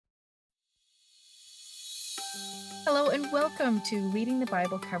Hello and welcome to Reading the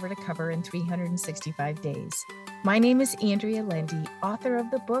Bible Cover to Cover in 365 Days. My name is Andrea Lendy, author of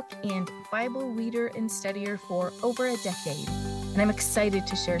the book and Bible reader and studier for over a decade, and I'm excited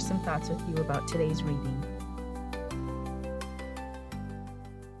to share some thoughts with you about today's reading.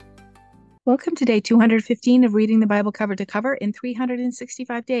 Welcome to day 215 of Reading the Bible Cover to Cover in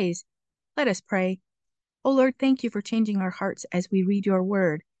 365 Days. Let us pray. Oh Lord, thank you for changing our hearts as we read your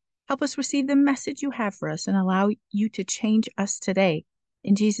word. Help us receive the message you have for us and allow you to change us today.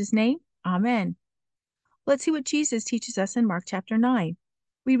 In Jesus' name, amen. Let's see what Jesus teaches us in Mark chapter 9.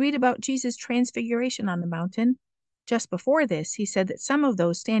 We read about Jesus' transfiguration on the mountain. Just before this, he said that some of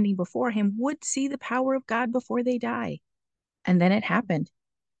those standing before him would see the power of God before they die. And then it happened.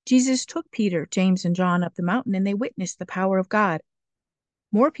 Jesus took Peter, James, and John up the mountain, and they witnessed the power of God.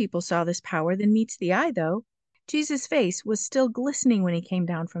 More people saw this power than meets the eye, though. Jesus' face was still glistening when he came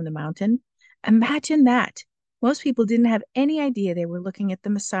down from the mountain. Imagine that. Most people didn't have any idea they were looking at the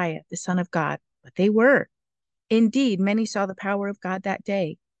Messiah, the Son of God, but they were. Indeed, many saw the power of God that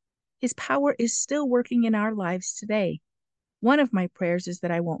day. His power is still working in our lives today. One of my prayers is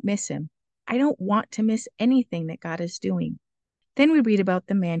that I won't miss him. I don't want to miss anything that God is doing. Then we read about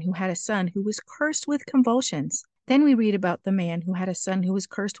the man who had a son who was cursed with convulsions.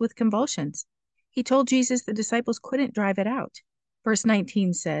 He told Jesus the disciples couldn't drive it out. Verse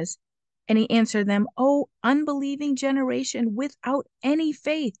 19 says, "And he answered them, 'O unbelieving generation without any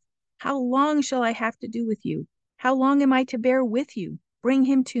faith, how long shall I have to do with you? How long am I to bear with you? Bring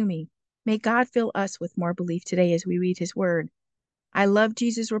him to me.'" May God fill us with more belief today as we read his word. I love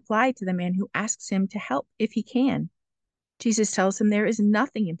Jesus' reply to the man who asks him to help if he can. Jesus tells him there is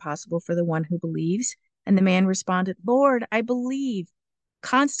nothing impossible for the one who believes. And the man responded, "Lord, I believe.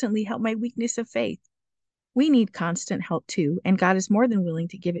 Constantly help my weakness of faith." We need constant help too, and God is more than willing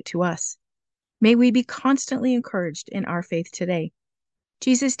to give it to us. May we be constantly encouraged in our faith today.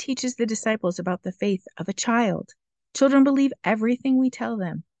 Jesus teaches the disciples about the faith of a child. Children believe everything we tell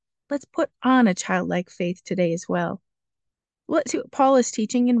them. Let's put on a childlike faith today as well. Let's see what Paul is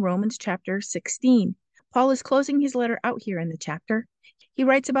teaching in Romans chapter 16. Paul is closing his letter out here in the chapter. He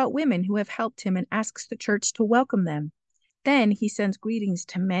writes about women who have helped him and asks the church to welcome them. Then he sends greetings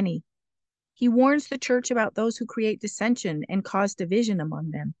to many. He warns the church about those who create dissension and cause division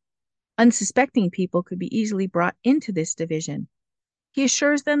among them. Unsuspecting people could be easily brought into this division. He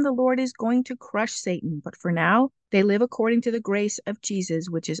assures them the Lord is going to crush Satan, but for now, they live according to the grace of Jesus,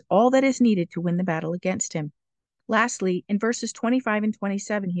 which is all that is needed to win the battle against him. Lastly, in verses 25 and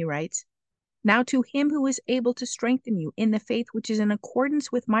 27, he writes, "Now to him who is able to strengthen you in the faith which is in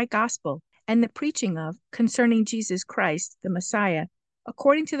accordance with my gospel, and the preaching of, concerning Jesus Christ, the Messiah,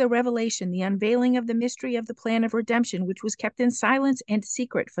 according to the revelation, the unveiling of the mystery of the plan of redemption, which was kept in silence and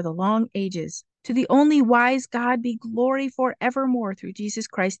secret for the long ages. To the only wise God be glory forevermore through Jesus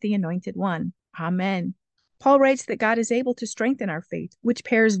Christ, the Anointed One. Amen." Paul writes that God is able to strengthen our faith, which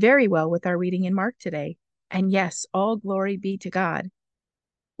pairs very well with our reading in Mark today. And yes, all glory be to God.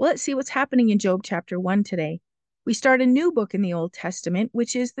 Well, let's see what's happening in Job chapter 1 today. We start a new book in the Old Testament,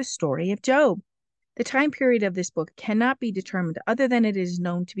 which is the story of Job. The time period of this book cannot be determined other than it is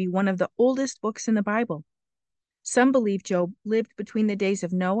known to be one of the oldest books in the Bible. Some believe Job lived between the days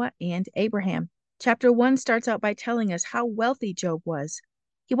of Noah and Abraham. Chapter 1 starts out by telling us how wealthy Job was.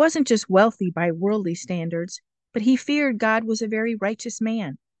 He wasn't just wealthy by worldly standards, but he feared God was a very righteous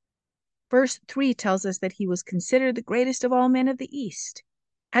man. Verse 3 tells us that he was considered the greatest of all men of the East.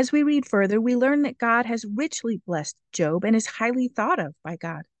 As we read further, we learn that God has richly blessed Job and is highly thought of by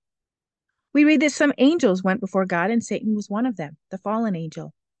God. We read that some angels went before God and Satan was one of them, the fallen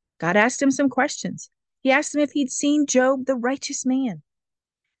angel. God asked him some questions. He asked him if he'd seen Job, the righteous man.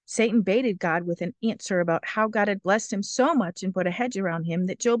 Satan baited God with an answer about how God had blessed him so much and put a hedge around him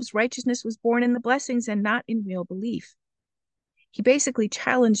that Job's righteousness was born in the blessings and not in real belief. He basically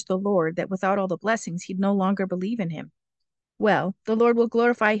challenged the Lord that without all the blessings, he'd no longer believe in him. Well, the Lord will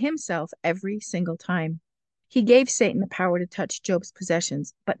glorify himself every single time. He gave Satan the power to touch Job's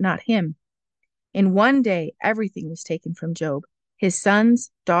possessions, but not him. In one day, everything was taken from Job, his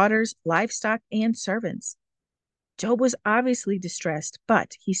sons, daughters, livestock, and servants. Job was obviously distressed,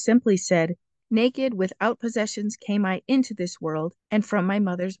 but he simply said, "Naked, without possessions came I into this world, and from my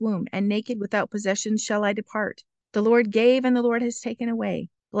mother's womb, and naked, without possessions shall I depart. The Lord gave, and the Lord has taken away.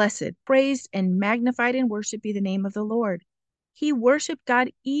 Blessed, praised, and magnified and worshiped be the name of the Lord." He worshiped God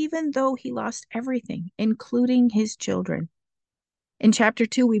even though he lost everything, including his children. In chapter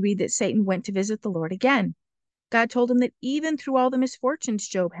 2, we read that Satan went to visit the Lord again. God told him that even through all the misfortunes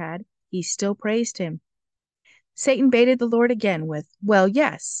Job had, he still praised him. Satan baited the Lord again with, "Well,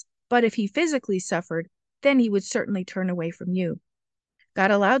 yes, but if he physically suffered, then he would certainly turn away from you.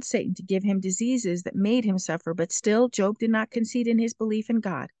 God allowed Satan to give him diseases that made him suffer, but still Job did not concede in his belief in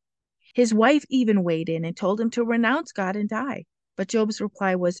God. His wife even weighed in and told him to renounce God and die. But Job's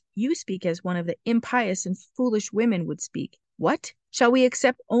reply was, "You speak as one of the impious and foolish women would speak. What? Shall we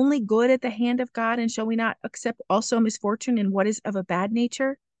accept only good at the hand of God, and shall we not accept also misfortune in what is of a bad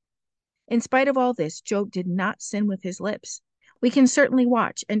nature?" In spite of all this, Job did not sin with his lips. We can certainly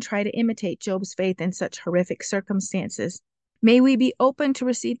watch and try to imitate Job's faith in such horrific circumstances. May we be open to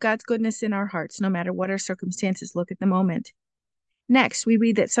receive God's goodness in our hearts, no matter what our circumstances look at the moment. Next, we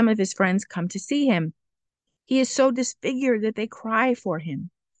read that some of his friends come to see him. He is so disfigured that they cry for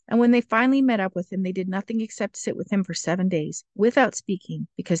him. And when they finally met up with him, they did nothing except sit with him for 7 days without speaking,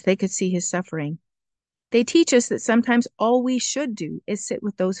 because they could see his suffering. They teach us that sometimes all we should do is sit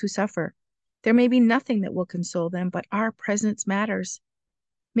with those who suffer. There may be nothing that will console them, but our presence matters.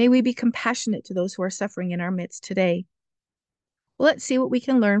 May we be compassionate to those who are suffering in our midst today. Well, let's see what we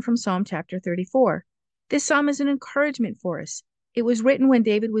can learn from Psalm chapter 34. This psalm is an encouragement for us. It was written when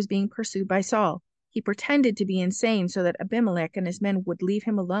David was being pursued by Saul. He pretended to be insane so that Abimelech and his men would leave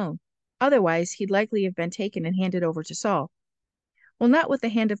him alone. Otherwise, he'd likely have been taken and handed over to Saul. Well, not with the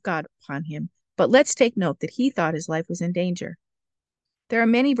hand of God upon him, but let's take note that he thought his life was in danger. There are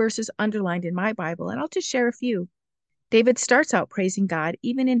many verses underlined in my Bible, and I'll just share a few. David starts out praising God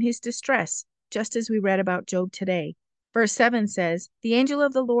even in his distress, just as we read about Job today. Verse 7 says, "The angel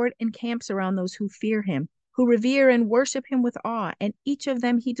of the Lord encamps around those who fear him, who revere and worship him with awe, and each of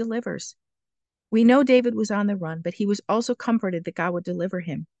them he delivers." We know David was on the run, but he was also comforted that God would deliver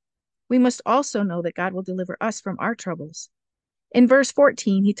him. We must also know that God will deliver us from our troubles. In verse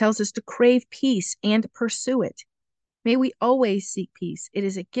 14, he tells us to crave peace and pursue it. May we always seek peace. It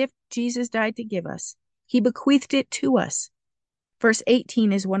is a gift Jesus died to give us. He bequeathed it to us. Verse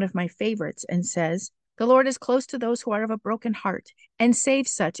 18 is one of my favorites and says, "The Lord is close to those who are of a broken heart, and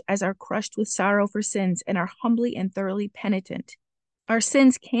saves such as are crushed with sorrow for sins and are humbly and thoroughly penitent." Our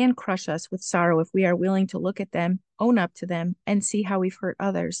sins can crush us with sorrow if we are willing to look at them, own up to them, and see how we've hurt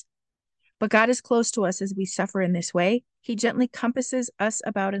others. But God is close to us as we suffer in this way. He gently compasses us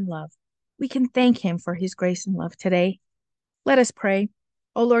about in love. We can thank him for his grace and love today. Let us pray.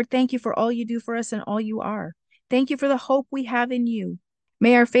 Oh Lord, thank you for all you do for us and all you are. Thank you for the hope we have in you.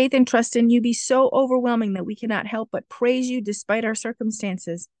 May our faith and trust in you be so overwhelming that we cannot help but praise you despite our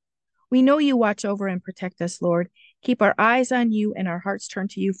circumstances. We know you watch over and protect us, Lord. Keep our eyes on you and our hearts turned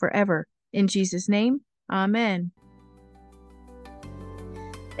to you forever. In Jesus' name, amen.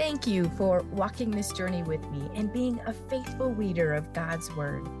 Thank you for walking this journey with me and being a faithful reader of God's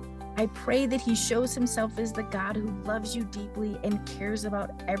Word. I pray that He shows Himself as the God who loves you deeply and cares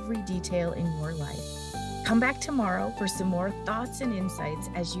about every detail in your life. Come back tomorrow for some more thoughts and insights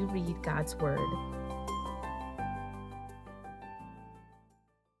as you read God's Word.